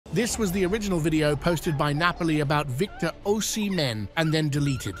This was the original video posted by Napoli about Victor Osimhen and then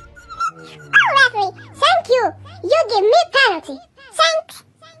deleted. Oh, referee, thank you. You give me penalty. Thanks.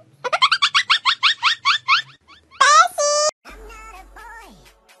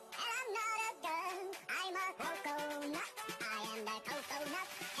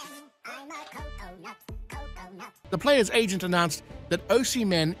 The player's agent announced that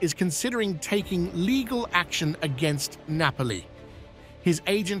Osimhen is considering taking legal action against Napoli. His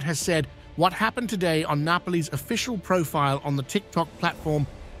agent has said what happened today on Napoli's official profile on the TikTok platform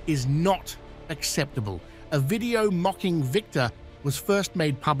is not acceptable. A video mocking Victor was first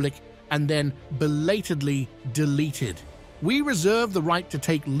made public and then belatedly deleted. We reserve the right to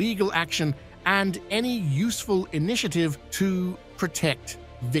take legal action and any useful initiative to protect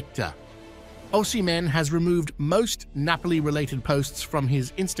Victor. Osimhen has removed most Napoli-related posts from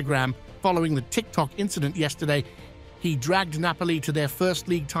his Instagram following the TikTok incident yesterday. He dragged Napoli to their first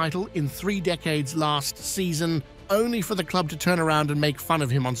league title in 3 decades last season, only for the club to turn around and make fun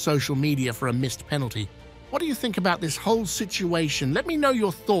of him on social media for a missed penalty. What do you think about this whole situation? Let me know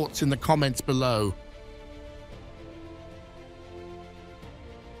your thoughts in the comments below.